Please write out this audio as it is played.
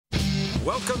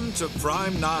Welcome to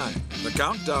Prime 9, the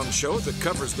countdown show that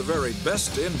covers the very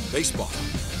best in baseball.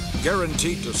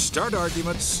 Guaranteed to start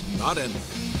arguments, not end them.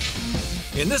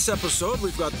 In this episode,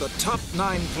 we've got the top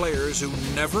 9 players who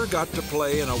never got to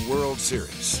play in a World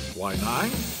Series. Why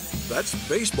 9? That's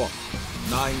baseball.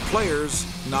 9 players,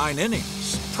 9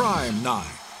 innings. Prime 9.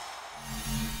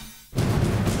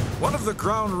 One of the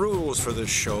ground rules for this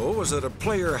show was that a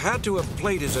player had to have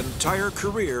played his entire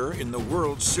career in the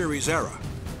World Series era,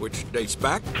 which dates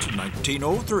back to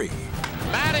 1903.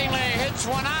 Mattingly hits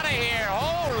one out of here.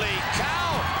 Holy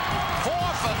cow. 4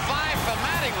 for 5 for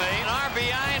Mattingly. And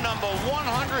RBI number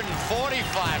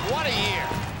 145. What a year.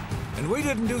 And we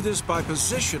didn't do this by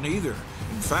position either.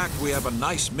 In fact, we have a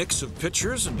nice mix of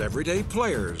pitchers and everyday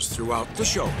players throughout the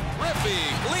show. Griffey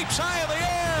leaps high in the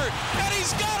air, and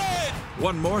he's got it!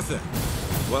 One more thing.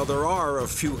 While there are a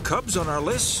few Cubs on our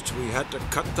list, we had to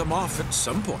cut them off at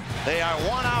some point. They are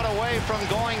 1 out away from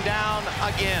going down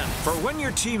again. For when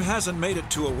your team hasn't made it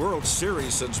to a World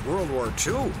Series since World War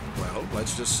II, well,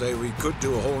 let's just say we could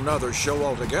do a whole nother show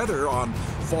altogether on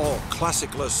fall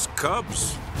classicless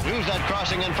Cubs. Who's that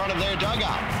crossing in front of their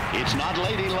dugout? It's not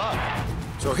Lady Luck.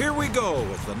 So here we go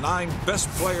with the 9 best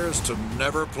players to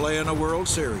never play in a World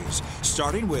Series,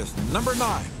 starting with number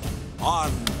 9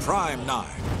 on Prime 9.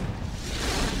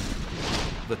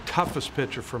 The toughest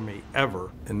pitcher for me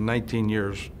ever in 19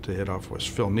 years to hit off was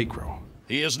Phil Niekro.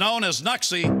 He is known as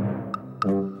Knucksy.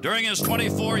 During his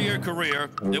 24-year career,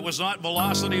 it was not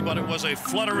velocity, but it was a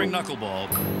fluttering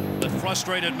knuckleball that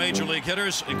frustrated major league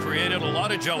hitters and created a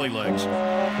lot of jelly legs.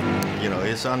 You know,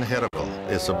 it's unhittable.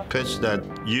 It's a pitch that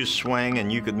you swing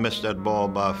and you could miss that ball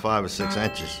by 5 or 6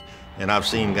 inches. And I've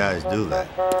seen guys do that.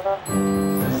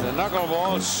 The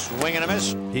knuckleball, swing and a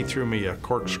miss. He threw me a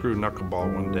corkscrew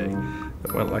knuckleball one day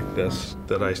that went like this,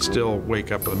 that I still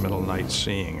wake up in the middle of the night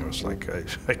seeing. It was like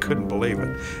I couldn't believe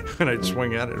it. When I'd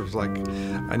swing at it, it was like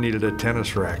I needed a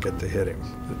tennis racket to hit him.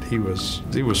 He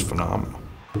was phenomenal.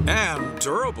 And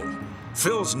durable.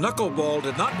 Phil's knuckleball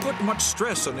did not put much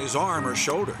stress on his arm or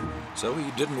shoulder, so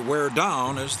he didn't wear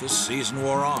down as the season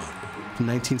wore on. From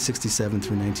 1967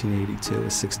 through 1982, a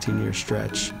 16-year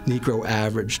stretch, Niekro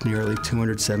averaged nearly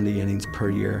 270 innings per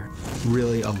year.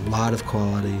 Really a lot of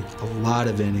quality, a lot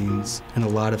of innings, and a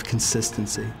lot of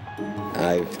consistency.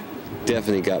 I've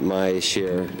definitely got my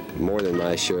share, more than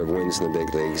my share of wins in the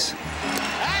big leagues.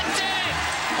 That's it!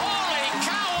 Holy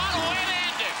cow, what a way to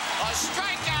end it! A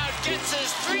strikeout gets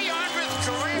his 300th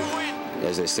career win.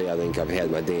 As I say, I think I've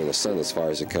had my day in the sun as far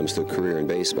as it comes to a career in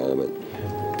baseball, but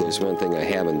there's one thing I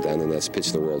haven't done, and that's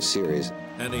pitch the World Series.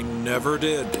 And he never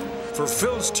did. For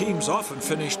Phil's teams often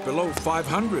finished below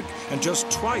 500, and just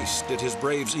twice did his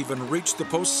Braves even reach the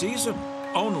postseason,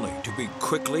 only to be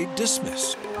quickly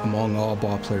dismissed. Among all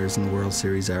ball players in the World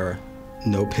Series era,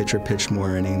 no pitcher pitched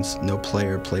more innings, no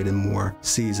player played in more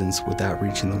seasons without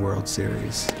reaching the World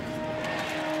Series.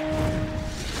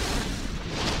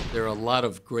 There are a lot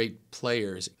of great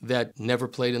players that never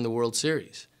played in the World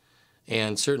Series.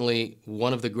 And certainly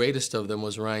one of the greatest of them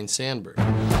was Ryne Sandberg. Line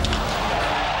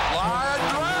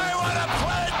drive, what a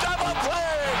play, double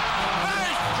play!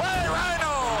 Nice play,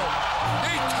 Rhino!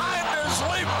 He timed his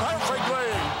leap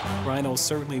perfectly! Rhino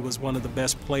certainly was one of the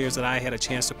best players that I had a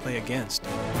chance to play against.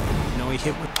 You know, he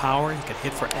hit with power, he could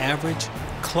hit for average,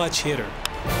 clutch hitter. In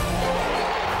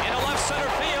a left center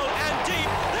field and deep,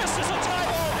 this is a tie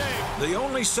ball game! The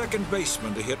only second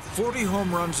baseman to hit 40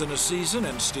 home runs in a season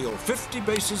and steal 50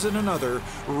 bases in another,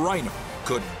 Rhino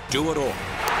could do it all.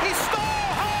 He stole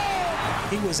home!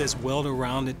 He was as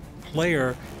well-rounded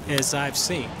player as I've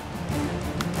seen.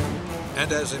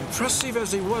 And as impressive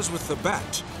as he was with the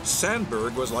bat,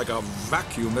 Sandberg was like a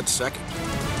vacuum at second.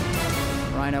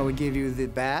 Rhino would give you the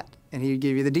bat, and he would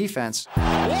give you the defense.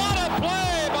 What a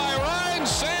play by Ryne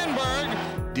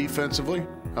Sandberg! Defensively,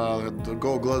 the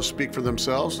Gold Gloves speak for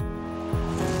themselves.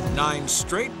 9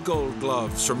 straight Gold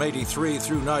Gloves from 83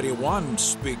 through 91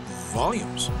 speak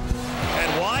volumes.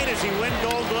 And why does he win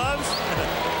Gold Gloves?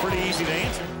 Pretty easy to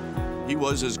answer. He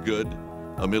was as good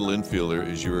a middle infielder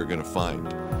as you were going to find.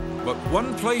 But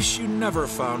one place you never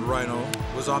found Rhino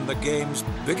was on the game's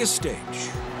biggest stage,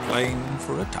 playing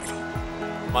for a title.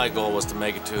 My goal was to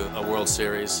make it to a World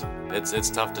Series. It's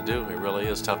tough to do. It really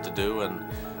is tough to do, and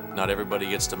not everybody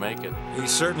gets to make it. He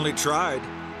certainly tried.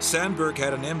 Sandberg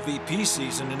had an MVP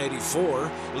season in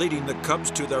 '84, leading the Cubs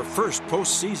to their first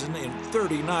postseason in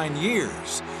 39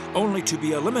 years, only to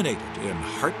be eliminated in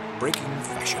heartbreaking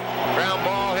fashion. Ground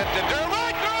ball hit the dirt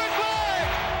right through his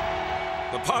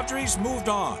leg! The Padres moved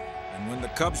on, and when the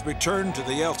Cubs returned to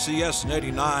the LCS in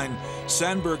 '89,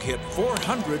 Sandberg hit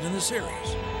 400 in the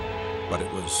series. But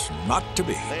it was not to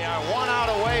be. They are 1 out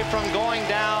away from going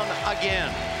down again.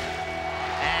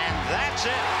 And that's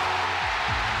it.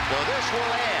 So this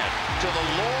will add to the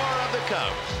lore of the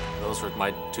Cubs. Those were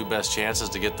my two best chances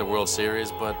to get the World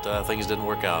Series, but things didn't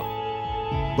work out.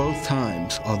 Both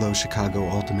times, although Chicago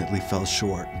ultimately fell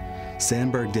short,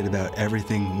 Sandberg did about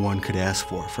everything one could ask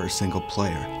for a single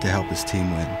player to help his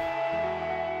team win.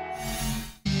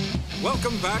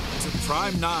 Welcome back to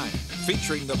Prime 9,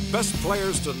 featuring the best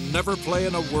players to never play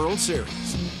in a World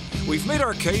Series. We've made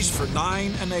our case for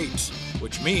 9 and 8,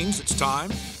 which means it's time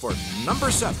for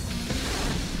number 7.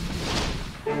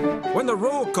 When the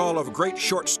roll call of great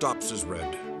shortstops is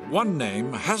read, one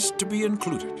name has to be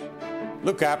included.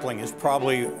 Luke Appling is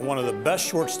probably one of the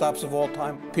best shortstops of all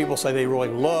time. People say they really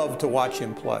love to watch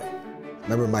him play. I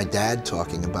remember my dad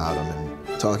talking about him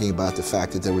and talking about the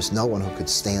fact that there was no one who could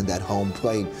stand at home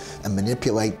plate and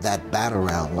manipulate that bat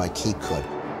around like he could.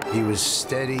 He was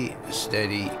steady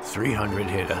 300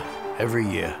 hitter every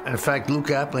year. And in fact, Luke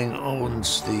Appling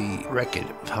owns the record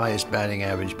of highest batting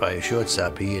average by a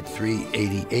shortstop. He hit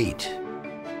 388.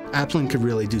 Appling could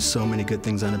really do so many good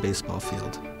things on a baseball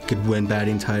field. He could win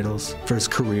batting titles. For his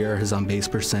career, his on-base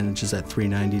percentage is at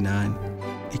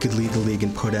 .399. He could lead the league in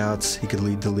putouts. He could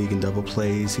lead the league in double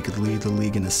plays. He could lead the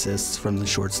league in assists from the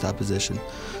shortstop position.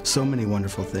 So many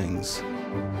wonderful things.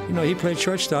 You know, he played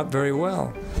shortstop very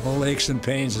well. Old aches and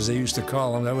pains, as they used to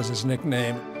call him, that was his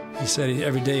nickname. He said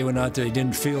every day he went out there, he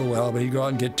didn't feel well, but he'd go out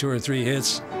and get 2 or 3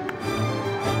 hits.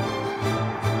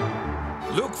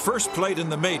 Luke first played in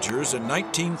the majors in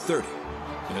 1930,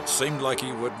 and it seemed like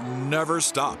he would never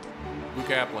stop. Luke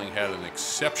Appling had an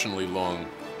exceptionally long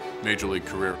major league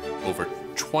career, over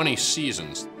 20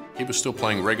 seasons. He was still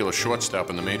playing regular shortstop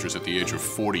in the majors at the age of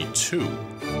 42.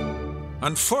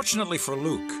 Unfortunately for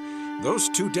Luke, those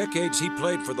 2 decades he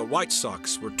played for the White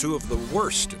Sox were 2 of the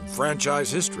worst in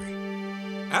franchise history.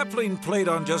 Appling played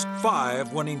on just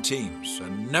 5 winning teams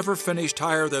and never finished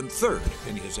higher than 3rd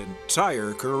in his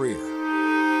entire career.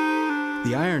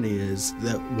 The irony is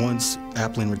that once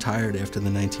Appling retired after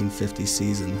the 1950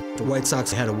 season, the White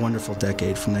Sox had a wonderful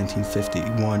decade from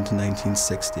 1951 to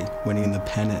 1960, winning the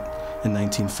pennant in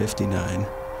 1959,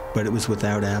 but it was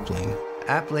without Appling.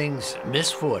 Appling's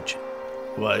misfortune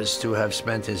was to have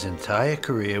spent his entire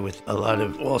career with a lot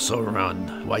of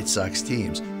also-around White Sox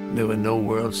teams. There were no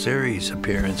World Series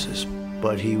appearances,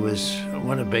 but he was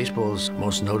one of baseball's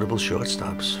most notable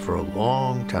shortstops for a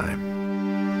long time.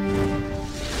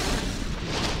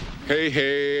 Hey,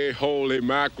 hey, holy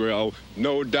mackerel,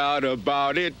 no doubt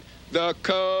about it, the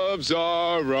Cubs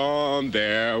are on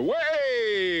their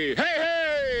way. Hey,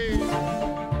 hey!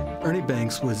 Ernie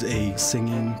Banks was a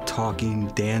singing, talking,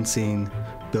 dancing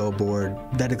billboard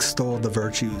that extolled the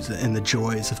virtues and the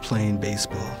joys of playing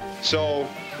baseball. So,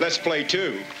 let's play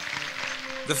 2.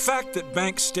 The fact that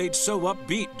Banks stayed so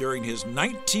upbeat during his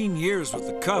 19 years with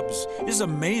the Cubs is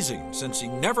amazing, since he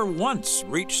never once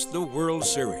reached the World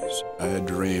Series. I had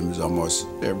dreams almost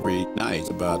every night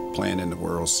about playing in the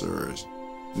World Series.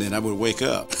 And then I would wake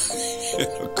up in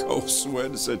a cold sweat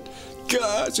and said,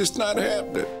 gosh, it's not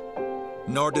happening.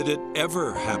 Nor did it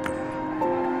ever happen.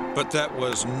 But that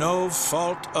was no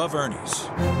fault of Ernie's.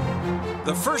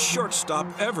 The first shortstop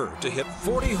ever to hit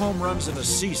 40 home runs in a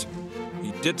season,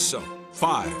 he did so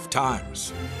 5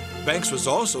 times. Banks was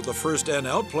also the first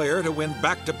NL player to win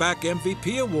back-to-back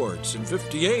MVP awards in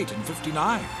 '58 and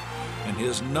 '59, and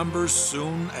his numbers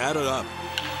soon added up.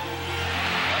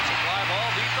 That's a fly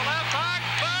ball deep to left, back,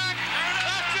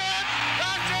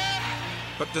 that's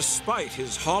it! But despite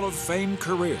his Hall of Fame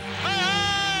career,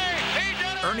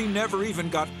 Ernie never even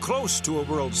got close to a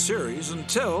World Series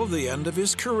until the end of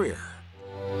his career.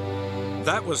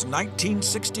 That was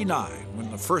 1969, when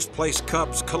the first-place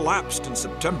Cubs collapsed in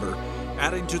September,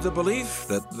 adding to the belief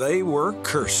that they were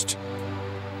cursed.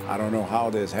 I don't know how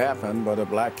this happened, but a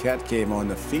black cat came on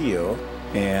the field,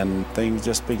 and things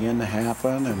just began to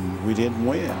happen, and we didn't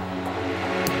win.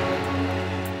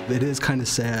 It is kind of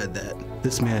sad that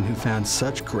this man who found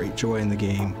such great joy in the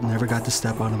game never got to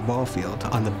step on a ball field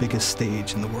on the biggest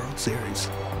stage in the World Series.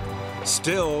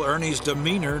 Still, Ernie's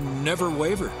demeanor never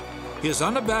wavered. His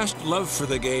unabashed love for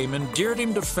the game endeared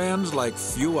him to fans like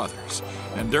few others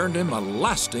and earned him a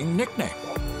lasting nickname.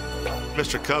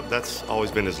 Mr. Cub, that's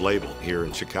always been his label here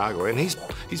in Chicago, and he's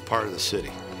part of the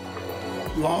city.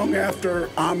 Long after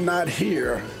I'm not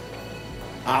here,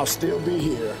 I'll still be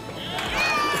here.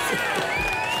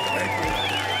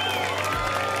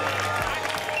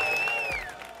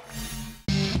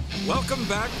 Welcome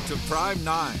back to Prime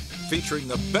 9, featuring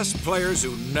the best players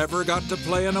who never got to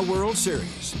play in a World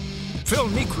Series. Phil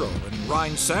Niekro and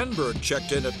Ryne Sandberg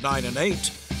checked in at 9 and 8,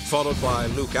 followed by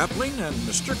Luke Appling and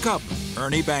Mr. Cub,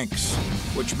 Ernie Banks,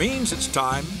 which means it's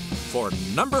time for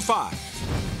number 5.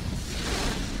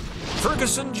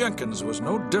 Ferguson Jenkins was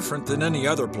no different than any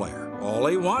other player. All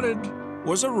he wanted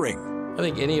was a ring. I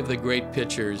think any of the great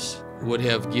pitchers would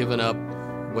have given up,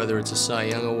 whether it's a Cy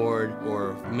Young Award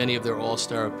or many of their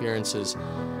all-star appearances,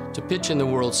 to pitch in the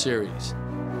World Series.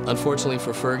 Unfortunately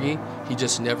for Fergie, he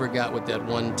just never got with that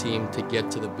one team to get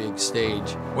to the big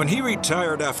stage. When he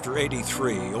retired after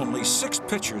 '83, only 6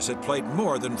 pitchers had played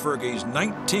more than Fergie's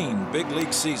 19 big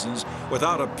league seasons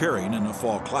without appearing in a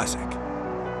Fall Classic.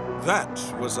 That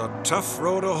was a tough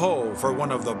row to hoe for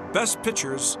one of the best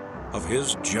pitchers of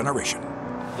his generation.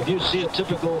 If you see a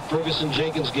typical Ferguson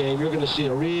Jenkins game, you're going to see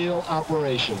a real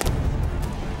operation.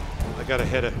 I got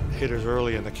ahead of hitters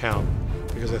early in the count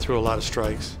because I threw a lot of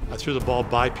strikes. I threw the ball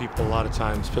by people a lot of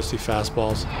times, especially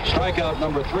fastballs. Strikeout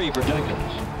number 3 for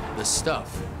Jenkins. The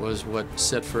stuff was what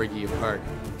set Fergie apart,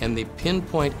 and the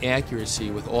pinpoint accuracy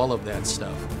with all of that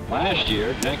stuff. Last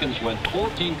year, Jenkins went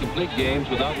 14 complete games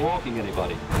without walking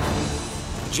anybody.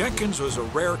 Jenkins was a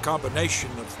rare combination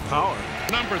of power,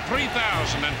 number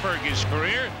 3,000 in Fergie's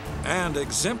career, and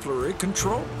exemplary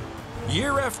control.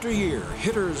 Year after year,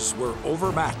 hitters were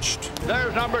overmatched.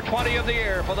 There's number 20 of the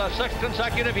year for the 6th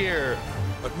consecutive year.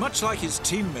 But much like his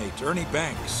teammate, Ernie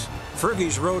Banks,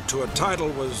 Fergie's road to a title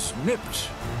was nipped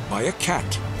by a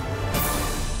cat.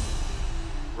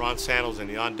 Ron Santos in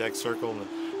the on-deck circle, and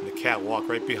the cat walked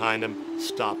right behind him,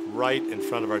 stopped right in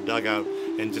front of our dugout,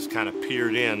 and just kind of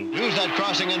peered in. Who's that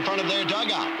crossing in front of their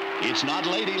dugout? It's not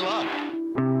Lady Luck.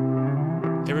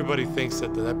 Everybody thinks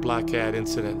that Black Cat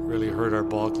incident really hurt our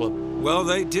ball club. Well,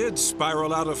 they did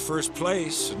spiral out of first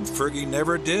place, and Fergie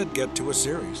never did get to a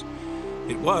series.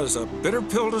 It was a bitter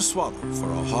pill to swallow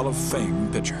for a Hall of Fame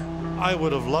pitcher. I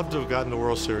would have loved to have gotten the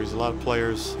World Series. A lot of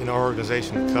players in our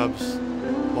organization, the Cubs,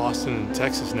 Boston, and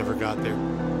Texas never got there.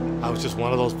 I was just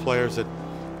one of those players that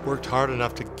worked hard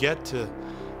enough to get to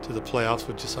the playoffs,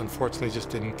 but just unfortunately just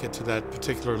didn't get to that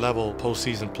particular level,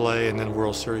 postseason play and then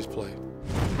World Series play.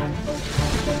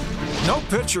 No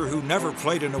pitcher who never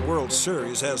played in a World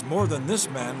Series has more than this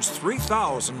man's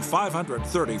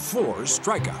 3,534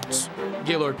 strikeouts.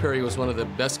 Gaylord Perry was one of the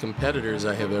best competitors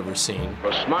I have ever seen.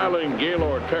 A smiling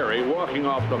Gaylord Perry walking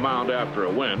off the mound after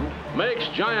a win makes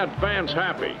Giant fans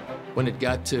happy. When it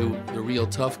got to the real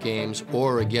tough games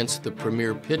or against the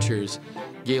premier pitchers,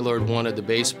 Gaylord wanted the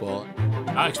baseball.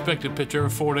 I expect to pitch every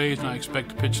 4 days, and I expect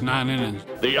to pitch 9 innings.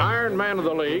 The Iron Man of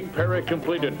the League, Perry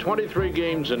completed 23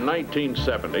 games in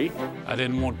 1970. I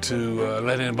didn't want to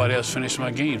let anybody else finish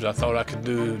my games. I thought I could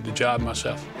do the job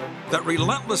myself. That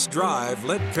relentless drive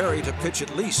led Perry to pitch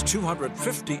at least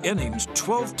 250 innings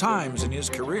 12 times in his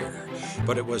career.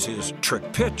 But it was his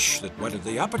trick pitch that whetted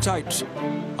the appetite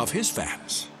of his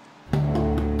fans.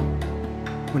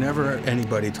 Whenever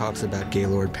anybody talks about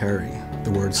Gaylord Perry,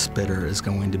 the word spitter is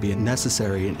going to be a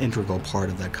necessary and integral part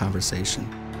of that conversation.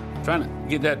 Trying to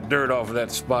get that dirt off of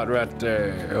that spot right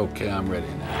there. Okay, I'm ready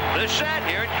now. The set,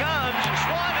 here it comes.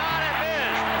 Swung on and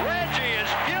missed. Reggie is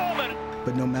fuming.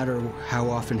 But no matter how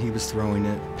often he was throwing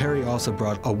it, Perry also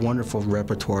brought a wonderful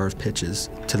repertoire of pitches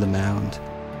to the mound.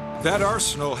 That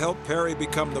arsenal helped Perry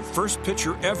become the first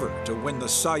pitcher ever to win the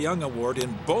Cy Young Award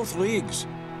in both leagues.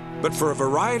 But for a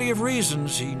variety of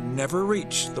reasons, he never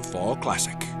reached the Fall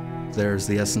Classic. There's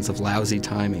the essence of lousy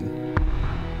timing.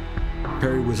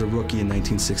 Perry was a rookie in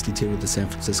 1962 with the San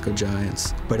Francisco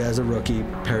Giants. But as a rookie,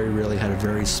 Perry really had a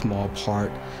very small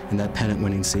part in that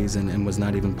pennant-winning season and was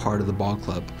not even part of the ball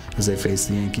club as they faced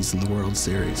the Yankees in the World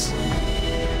Series.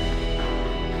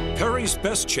 Perry's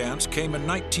best chance came in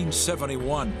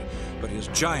 1971, but his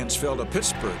Giants fell to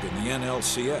Pittsburgh in the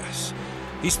NLCS.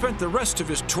 He spent the rest of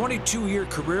his 22-year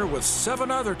career with 7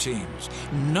 other teams,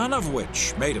 none of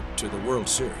which made it to the World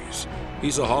Series.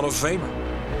 He's a Hall of Famer,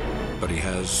 but he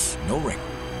has no ring.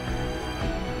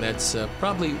 That's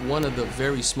probably one of the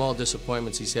very small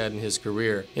disappointments he's had in his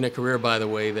career. In a career, by the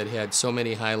way, that had so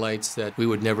many highlights that we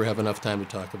would never have enough time to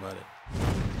talk about it.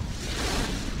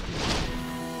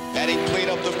 Batting clean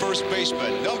up the first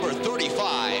baseman, number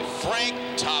 35, Frank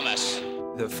Thomas.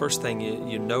 The first thing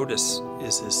you notice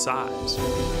is his size.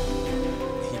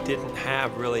 He didn't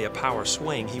have really a power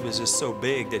swing. He was just so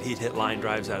big that he'd hit line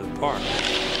drives out of the park.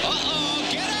 Uh-oh,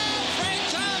 get out, Frank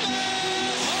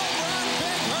Thomas! Home run,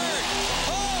 Big Hurt!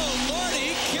 Oh, Lord,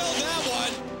 he killed that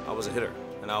one! I was a hitter,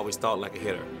 and I always thought like a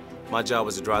hitter. My job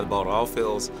was to drive the ball to all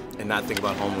fields and not think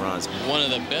about home runs. One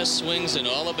of the best swings in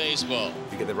all of baseball.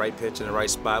 If you get the right pitch in the right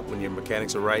spot when your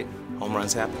mechanics are right, home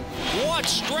runs happen. What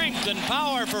strength and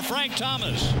power for Frank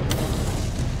Thomas.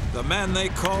 The man they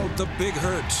called the Big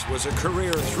Hurt was a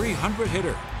career 300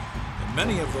 hitter. And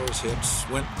many of those hits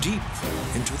went deep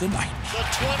into the night. The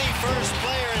 21st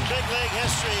player in big league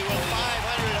history with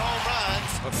 500 home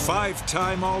runs. A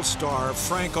five-time All-Star,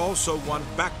 Frank also won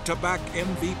back-to-back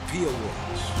MVP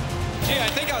awards. Gee, I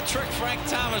think I'll trick Frank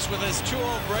Thomas with his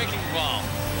 2-0 breaking ball.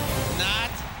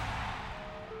 Not.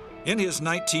 In his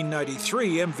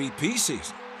 1993 MVP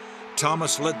season,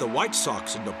 Thomas led the White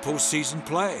Sox into postseason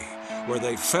play, where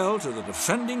they fell to the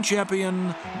defending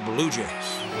champion, Blue Jays.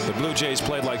 The Blue Jays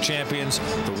played like champions.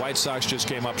 The White Sox just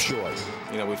came up short.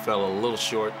 You know, we fell a little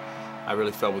short. I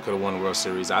really felt we could have won the World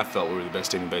Series. I felt we were the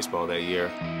best team in baseball that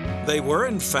year. They were,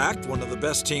 in fact, one of the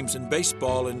best teams in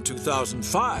baseball in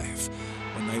 2005,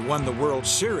 when they won the World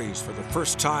Series for the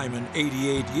first time in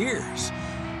 88 years.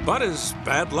 But as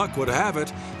bad luck would have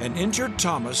it, an injured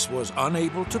Thomas was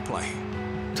unable to play.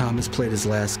 Thomas played his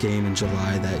last game in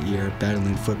July that year,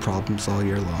 battling foot problems all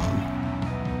year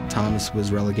long. Thomas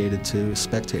was relegated to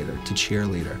spectator, to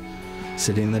cheerleader,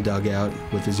 sitting in the dugout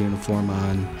with his uniform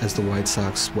on as the White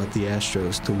Sox swept the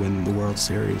Astros to win the World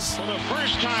Series. For the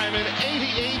first time in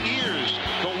 88 years,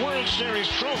 the World Series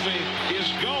trophy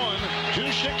is going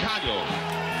to Chicago.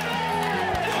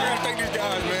 I gotta thank these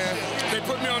guys, man. They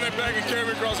put me on their back and carried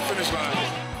me across the finish line.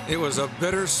 It was a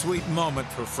bittersweet moment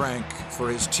for Frank, for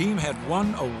his team had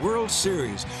won a World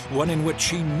Series, one in which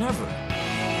he never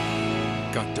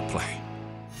got to play.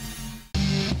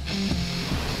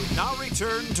 We now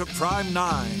return to Prime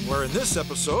 9, where in this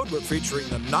episode we're featuring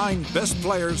the 9 best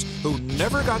players who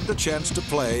never got the chance to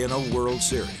play in a World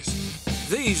Series.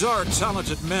 These are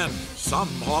talented men, some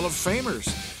Hall of Famers,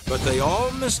 but they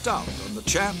all missed out on the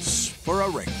chance for a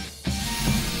ring.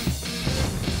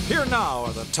 Here now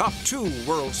are the top 2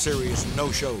 World Series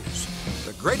no-shows.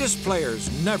 The greatest players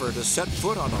never to set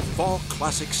foot on a Fall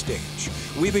Classic stage.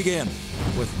 We begin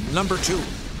with number 2.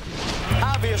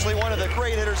 Obviously one of the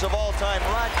great hitters of all time,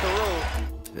 Rod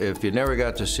Carew. If you never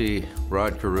got to see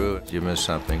Rod Carew, you missed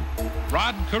something.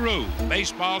 Rod Carew,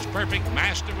 baseball's perfect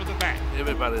master with the bat.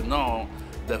 Everybody knows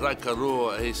that Rod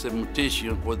Carew is a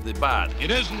magician with the bat.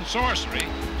 It isn't sorcery,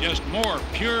 just more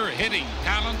pure hitting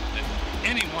talent than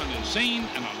anyone has seen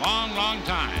in a long, long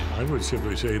time. I would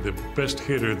simply say the best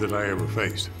hitter that I ever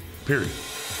faced, period.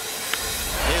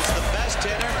 Is the best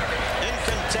hitter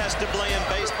incontestably in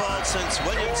baseball since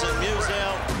Williamson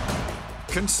Musial.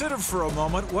 Consider for a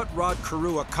moment what Rod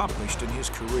Carew accomplished in his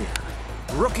career.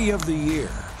 Rookie of the Year,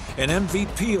 an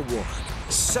MVP award,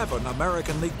 7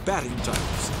 American League batting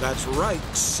titles. That's right,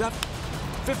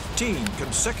 15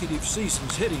 consecutive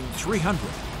seasons hitting 300.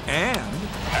 And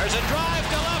there's a drive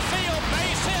to left field,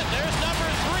 base hit. There's number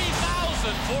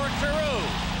 3,000 for Carew.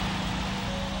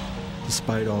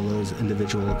 Despite all those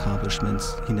individual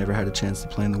accomplishments, he never had a chance to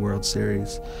play in the World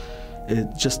Series.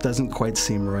 It just doesn't quite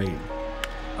seem right.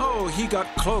 Oh, he got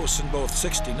close in both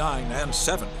 69 and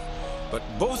 70. But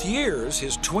both years,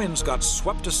 his Twins got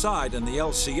swept aside in the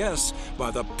LCS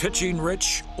by the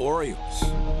pitching-rich Orioles.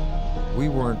 We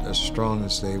weren't as strong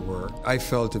as they were. I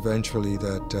felt eventually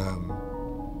that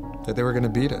they were going to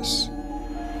beat us.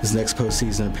 His next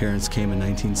postseason appearance came in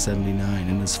 1979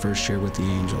 in his first year with the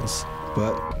Angels.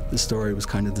 But the story was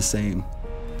kind of the same.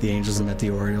 The Angels met the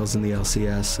Orioles in the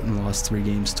LCS and lost 3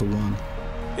 games to 1.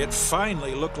 It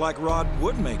finally looked like Rod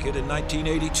would make it in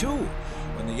 1982,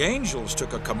 when the Angels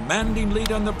took a commanding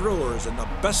lead on the Brewers in the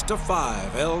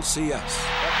best-of-5 LCS.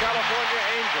 The California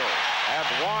Angels have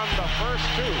won the first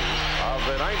 2 of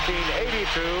the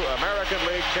 1982 American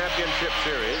League Championship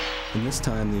Series. And this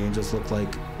time, the Angels looked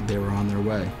like they were on their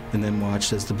way, and then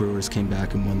watched as the Brewers came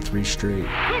back and won 3 straight.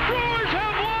 The Brewers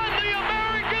have won the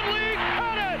American League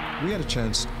pennant! We had a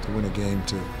chance to win a game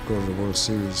to go to the World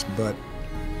Series, but,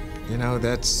 you know,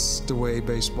 that's the way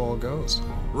baseball goes.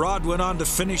 Rod went on to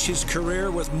finish his career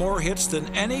with more hits than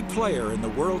any player in the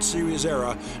World Series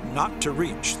era not to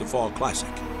reach the Fall Classic.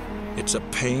 It's a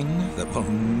pain that will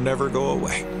never go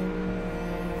away.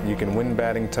 You can win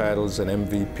batting titles and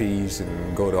MVPs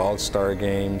and go to all-star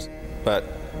games, but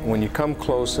when you come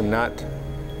close and not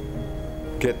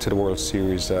get to the World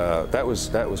Series, that was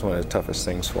one of the toughest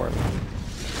things for me.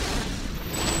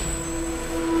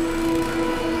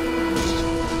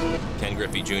 Ken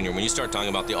Griffey Jr., when you start talking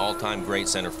about the all-time great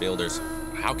center fielders,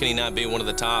 how can he not be one of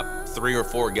the top 3 or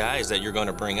 4 guys that you're going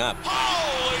to bring up?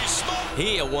 Holy smoke!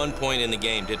 He, at one point in the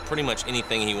game, did pretty much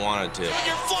anything he wanted to. When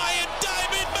you're flying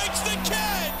diamond makes the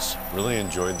catch! Really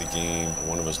enjoyed the game.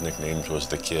 One of his nicknames was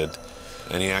the Kid,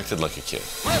 and he acted like a kid.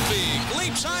 Griffey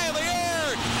leaps high in the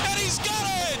air, and he's got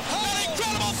it! An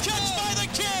incredible catch by the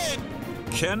Kid!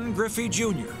 Ken Griffey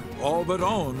Jr. all but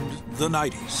owned the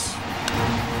 90s.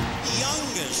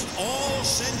 Youngest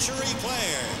all-century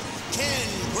player, Ken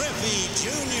Griffey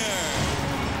Jr.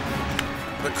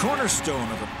 The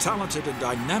cornerstone of a talented and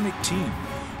dynamic team,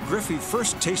 Griffey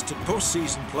first tasted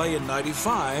postseason play in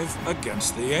 '95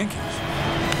 against the Yankees.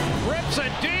 Rips a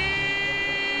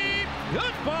deep,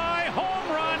 goodbye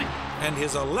home run. And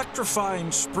his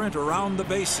electrifying sprint around the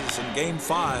bases in Game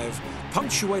 5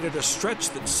 punctuated a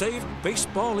stretch that saved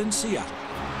baseball in Seattle.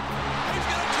 He's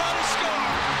going to try to score.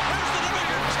 Here's the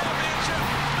division championship.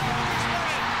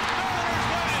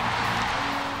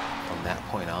 From that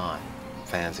point on,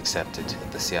 fans accepted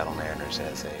the Seattle Mariners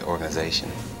as an organization.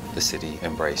 The city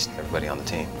embraced everybody on the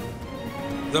team.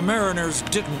 The Mariners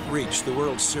didn't reach the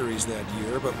World Series that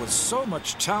year, but with so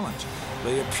much talent,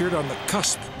 they appeared on the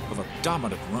cusp of a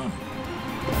dominant run.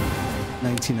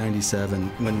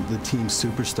 1997, when the team's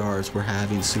superstars were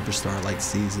having superstar-like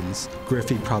seasons,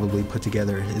 Griffey probably put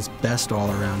together his best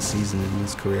all-around season in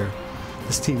his career.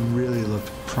 This team really looked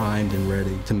primed and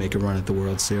ready to make a run at the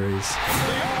World Series.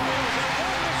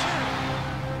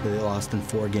 They lost in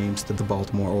 4 games to the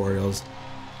Baltimore Orioles,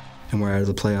 and we're out of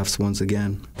the playoffs once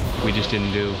again. We just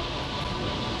didn't do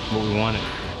what we wanted,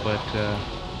 but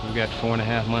we've got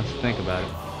 4.5 months to think about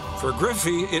it. For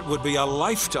Griffey, it would be a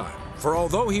lifetime, for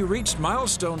although he reached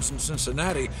milestones in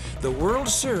Cincinnati, the World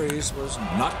Series was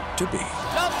not to be.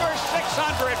 Number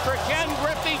 600 for Ken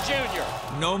Griffey Jr.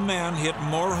 No man hit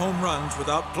more home runs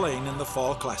without playing in the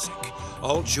Fall Classic.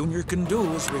 All Junior can do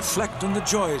is reflect on the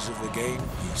joys of the game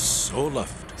he so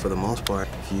loved. For the most part,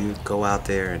 if you go out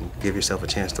there and give yourself a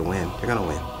chance to win, you're gonna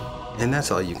win. And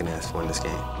that's all you can ask for in this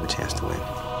game, a chance to win.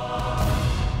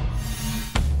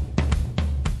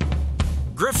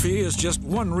 Griffey is just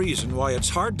one reason why it's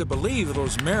hard to believe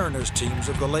those Mariners teams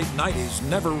of the late 90s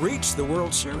never reached the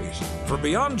World Series. For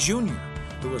beyond Junior,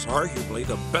 who was arguably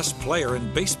the best player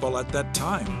in baseball at that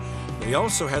time, they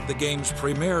also had the game's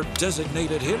premier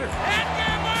designated hitter.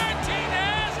 Edgar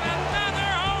Martinez, another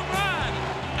home run!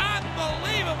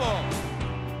 Unbelievable!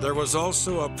 There was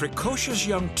also a precocious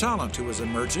young talent who was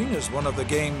emerging as one of the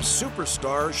game's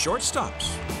superstar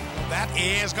shortstops. That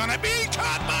is going to be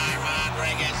caught by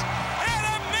Rodriguez. An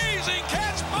amazing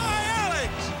catch by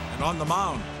Alex. And on the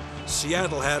mound,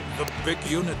 Seattle had the big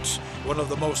unit, one of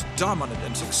the most dominant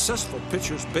and successful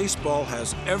pitchers baseball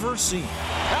has ever seen.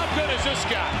 How good is this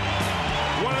guy?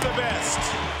 One of the best.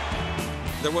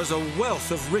 There was a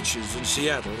wealth of riches in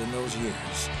Seattle in those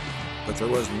years, but there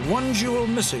was one jewel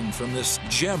missing from this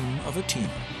gem of a team,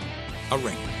 a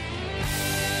ring.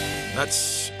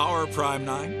 That's our Prime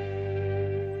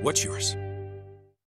 9. What's yours?